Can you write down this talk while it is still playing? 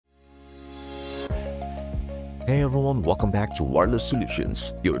Hey everyone, welcome back to Wireless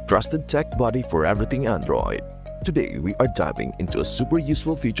Solutions, your trusted tech buddy for everything Android. Today we are diving into a super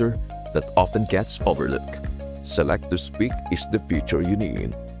useful feature that often gets overlooked. Select to Speak is the feature you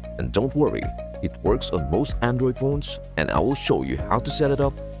need. And don't worry, it works on most Android phones and I will show you how to set it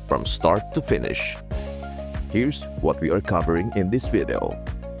up from start to finish. Here's what we are covering in this video.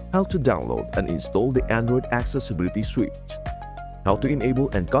 How to download and install the Android Accessibility Suite. How to enable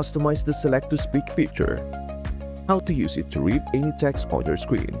and customize the Select to Speak feature. How to use it to read any text on your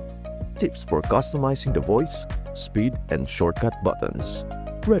screen. Tips for customizing the voice, speed, and shortcut buttons.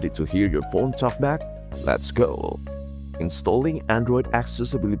 Ready to hear your phone talk back? Let's go! Installing Android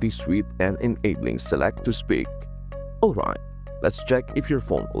Accessibility Suite and enabling Select to Speak. Alright, let's check if your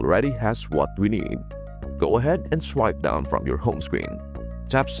phone already has what we need. Go ahead and swipe down from your home screen.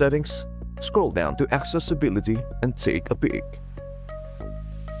 Tap Settings, scroll down to Accessibility, and take a peek.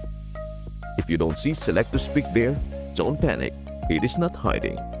 If you don't see Select to Speak there, don't panic. It is not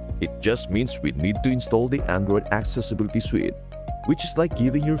hiding. It just means we need to install the Android Accessibility Suite, which is like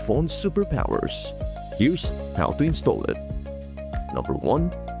giving your phone superpowers. Here's how to install it. Number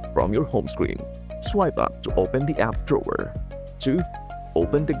 1. From your home screen, swipe up to open the app drawer. 2.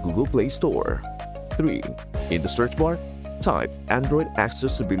 Open the Google Play Store. 3. In the search bar, type Android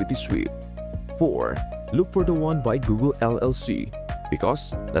Accessibility Suite. 4. Look for the one by Google LLC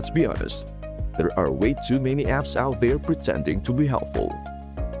because, let's be honest, there are way too many apps out there pretending to be helpful.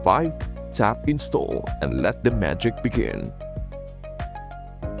 5. Tap Install and let the magic begin.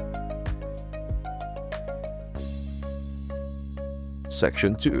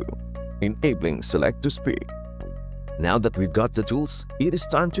 Section 2. Enabling Select to Speak. Now that we've got the tools, it is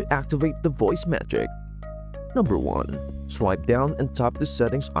time to activate the voice magic. Number 1. Swipe down and tap the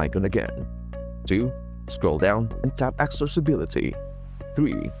settings icon again. 2. Scroll down and tap Accessibility.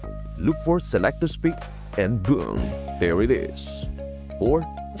 3. Look for Select to Speak and boom, there it is. 4.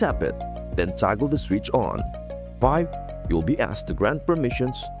 Tap it, then toggle the switch on. 5. You'll be asked to grant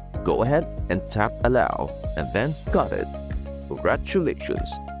permissions. Go ahead and tap Allow and then got it.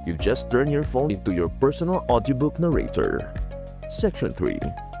 Congratulations, you've just turned your phone into your personal audiobook narrator. Section 3.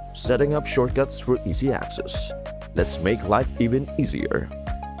 Setting up shortcuts for easy access. Let's make life even easier.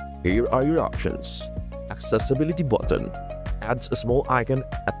 Here are your options. Accessibility button adds a small icon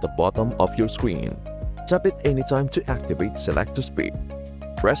at the bottom of your screen. Tap it anytime to activate Select to Speak.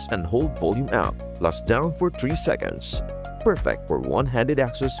 Press and hold volume up plus down for 3 seconds. Perfect for one-handed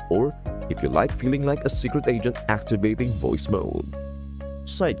access or if you like feeling like a secret agent activating voice mode.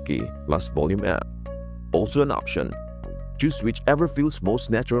 Side key plus volume up. Also an option. Choose whichever feels most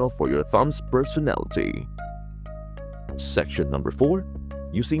natural for your thumb's personality. Section number 4.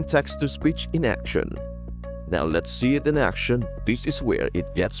 Using text-to-speech in action. Now let's see it in action. This is where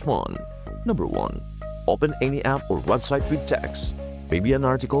it gets fun. Number 1. Open any app or website with text. Maybe an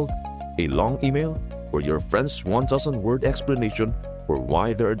article, a long email, or your friend's 1,000-word explanation for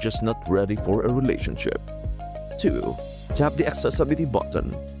why they're just not ready for a relationship. 2. Tap the accessibility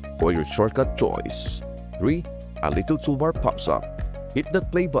button or your shortcut choice. 3. A little toolbar pops up. Hit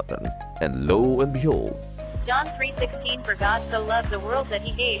that play button and lo and behold, John 3:16 For God so loved the world that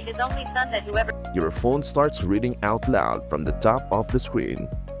he gave his only son that whoever... Your phone starts reading out loud from the top of the screen.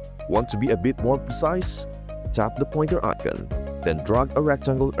 Want to be a bit more precise? Tap the pointer icon, then drag a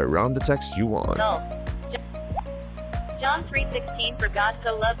rectangle around the text you want. No. John 3:16 For God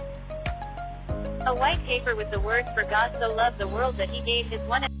so loved... A white paper with the words For God so loved the world that he gave his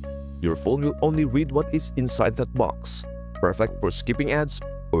one... Your phone will only read what is inside that box. Perfect for skipping ads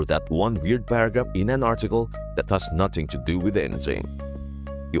or that one weird paragraph in an article that has nothing to do with anything.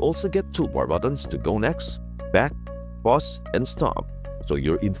 You also get toolbar buttons to go next, back, pause, and stop, so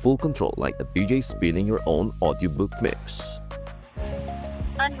you're in full control like a DJ spinning your own audiobook mix.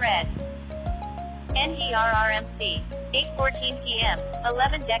 Unread. NGRRMC. 8:14 p.m.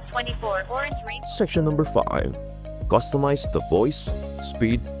 11 Deck 24 Orange Ring. Section number 5. Customize the voice,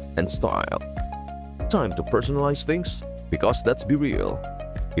 speed, and style. Time to personalize things because let's be real.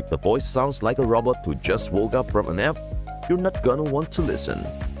 If the voice sounds like a robot who just woke up from a nap, you're not gonna want to listen.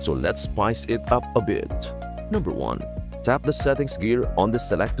 So let's spice it up a bit. Number 1. Tap the settings gear on the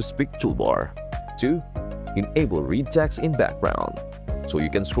Select to Speak toolbar. 2. Enable read text in background, so you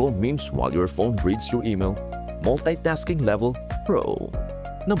can scroll memes while your phone reads your email. Multitasking level Pro.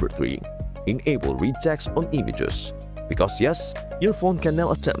 Number 3. Enable read text on images, because yes, your phone can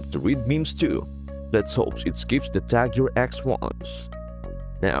now attempt to read memes too. Let's hope it skips the tag your ex wants.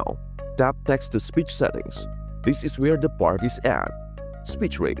 Now, tap text-to-speech settings. This is where the part is at.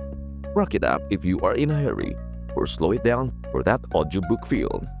 Speech rate. Rock it up if you are in a hurry, or slow it down for that audiobook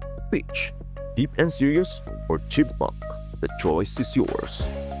feel. Pitch. deep and serious, or chipmunk? The choice is yours.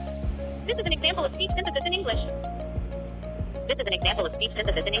 This is an example of speech synthesis in English. This is an example of speech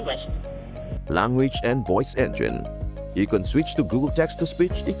synthesis in English. Language and voice engine. You can switch to Google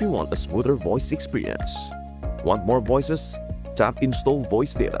Text-to-Speech if you want a smoother voice experience. Want more voices? Tap Install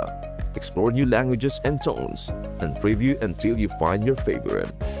Voice Data. Explore new languages and tones, and preview until you find your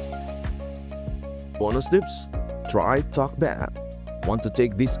favorite. Bonus tips? Try TalkBack. Want to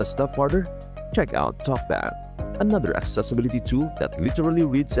take this a step further? Check out TalkBack, another accessibility tool that literally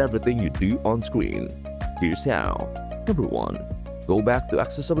reads everything you do on screen. Here's how. Number 1. Go back to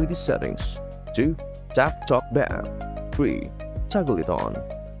accessibility settings. 2. Tap TalkBack. 3. Toggle it on.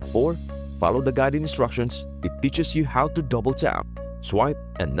 4. Follow the guided instructions. It teaches you how to double tap, swipe,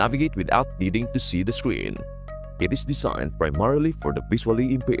 and navigate without needing to see the screen. It is designed primarily for the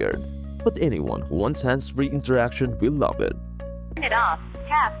visually impaired, but anyone who wants hands-free interaction will love it. Turn it off.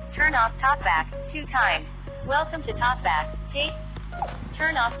 Tap Turn off TalkBack 2 times. Welcome to TalkBack. Tape.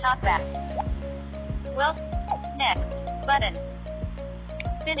 Turn off TalkBack. Well, next button.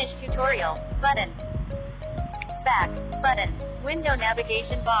 Finish tutorial button. Back button. Window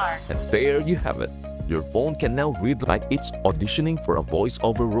navigation bar. And there you have it. Your phone can now read like it's auditioning for a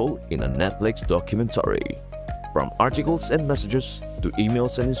voice-over role in a Netflix documentary. From articles and messages to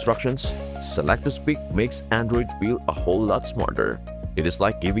emails and instructions, Select to Speak makes Android feel a whole lot smarter. It is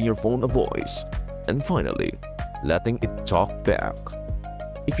like giving your phone a voice. And finally, letting it talk back.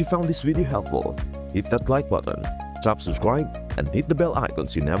 If you found this video helpful, hit that like button, tap subscribe, and hit the bell icon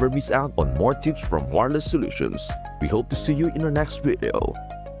so you never miss out on more tips from Wireless Solutions. We hope to see you in our next video.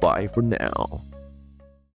 Bye for now.